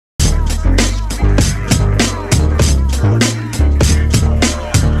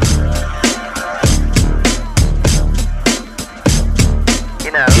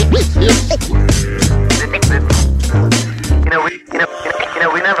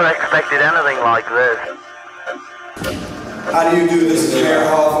never expected anything like this. How do you do? This is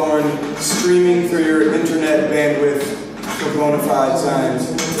Hawthorne, streaming through your internet bandwidth for Bonafide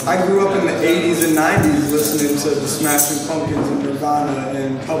times. I grew up in the 80s and 90s listening to the Smashing Pumpkins and Nirvana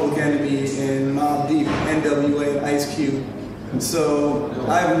and Public Enemy and Mobb Deep, NWA and Ice Cube. So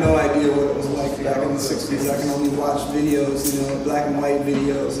I have no idea what it was like back in the 60s. I can only watch videos, you know, black and white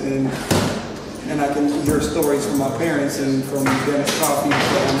videos, and I can hear stories from my parents and from Dennis Coffey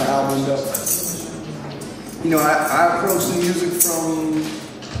on the album. But, you know, I approach the music from,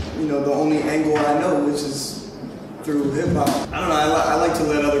 you know, the only angle I know, which is through hip-hop. I don't know, I like to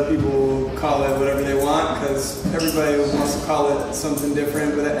let other people call it whatever they want, because everybody wants to call it something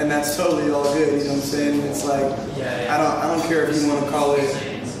different, and that's totally all good, you know what I'm saying? It's like, I don't care if you want to call it,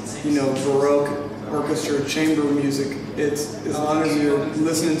 you know, Baroque, orchestra, chamber music. It's as long as you're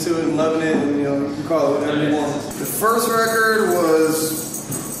listening to it and loving it, and you know, you can call it whatever you want. The first record was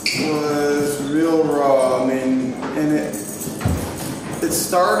real raw. I mean, and it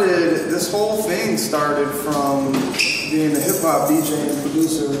started. This whole thing started from being a hip hop DJ and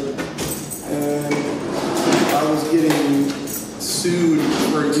producer, and I was getting sued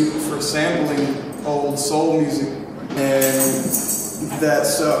for sampling old soul music, and that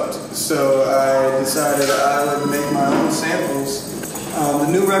sucked. So I decided I would make my own samples. The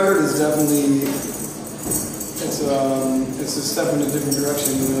new record is definitely it's a step in a different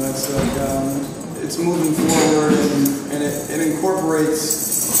direction. You know, it's like it's moving forward, and it incorporates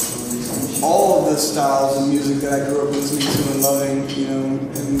all of the styles of music that I grew up listening to and loving. You know,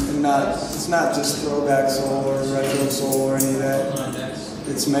 and it's not just throwback soul or retro soul or any of that.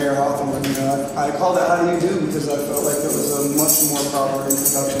 It's Mayor Hawthorne, you know. I called it How Do You Do because I felt like it was a much more proper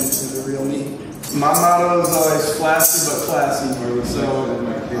introduction to the real me. My motto is always flashy but classy. So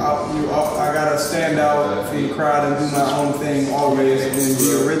I gotta stand out from the crowd and do my own thing always and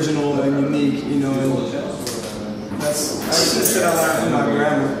be original and unique, you know. And that's the shit I learned from my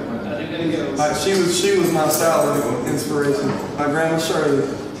grandma. Like she was my style inspiration. My grandma Shirley.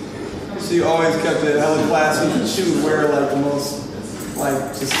 She always kept it hella classy. She would wear like the most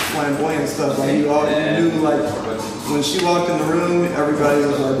just flamboyant stuff. Like you knew, like when she walked in the room, everybody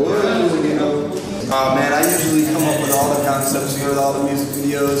was like, whoa, you know. Man, I usually come up with all the concepts for all the music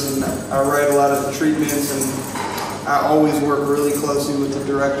videos, and I write a lot of the treatments, and I always work really closely with the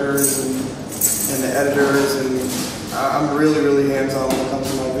directors and the editors, and I'm really hands-on when it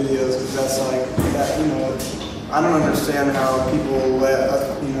comes to my videos, because that's like, that, you know, I don't understand how people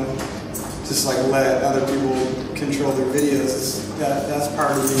let, you know, just like let other people control their videos. That's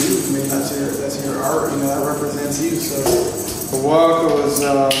part of you. I mean, that's your art. You know, that represents you. So the walk was,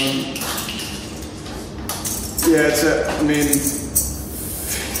 I mean,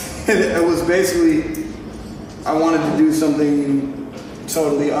 it was basically, I wanted to do something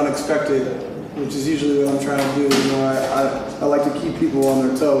totally unexpected, which is usually what I'm trying to do. You know, I like to keep people on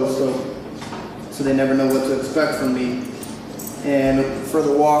their toes, so they never know what to expect from me. And for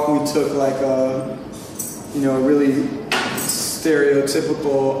the walk, we took like a really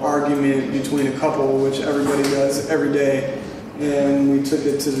stereotypical argument between a couple, which everybody does every day, and we took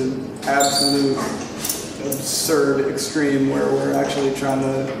it to the absolute absurd extreme where we're actually trying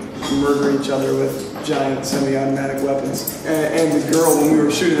to murder each other with giant semi-automatic weapons. And the girl, when we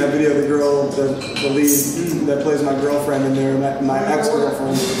were shooting that video, the girl, the lead that plays my girlfriend in there, my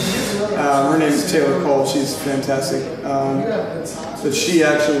ex-girlfriend, her name is Taylor Cole. She's fantastic. But she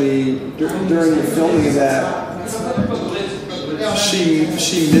actually, during the filming of that, she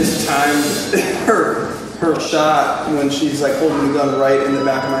mistimed her shot when she's like holding the gun right in the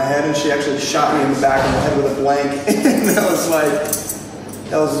back of my head, and she actually shot me in the back of the head with a blank. And that was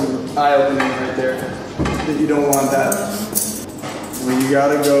eye-opening right there. That you don't want that. Well, you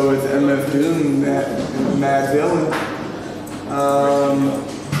gotta go with MF Doom, Mad Villain.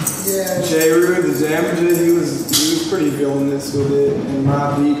 J. Rue, the Zamaja, he was pretty villainous with it, and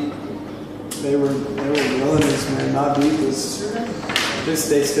Mobb Deep, they were villainous, man. Mobb Deep was,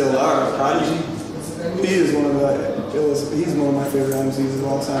 they still are, Prodigy. He is one of he's one of my favorite MCs of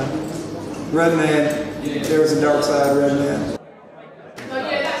all time. Redman, there was a dark side, Redman.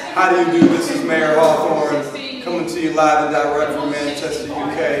 How do you do? This is Mayor Hawthorne, coming to you live and direct from Manchester,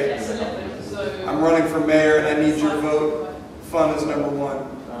 UK. I'm running for mayor and I need your vote. Fun is #1.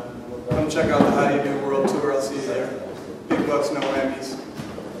 Come check out the How Do You Do World Tour. I'll see you there. Big bucks, no whammies.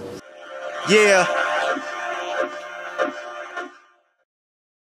 Yeah.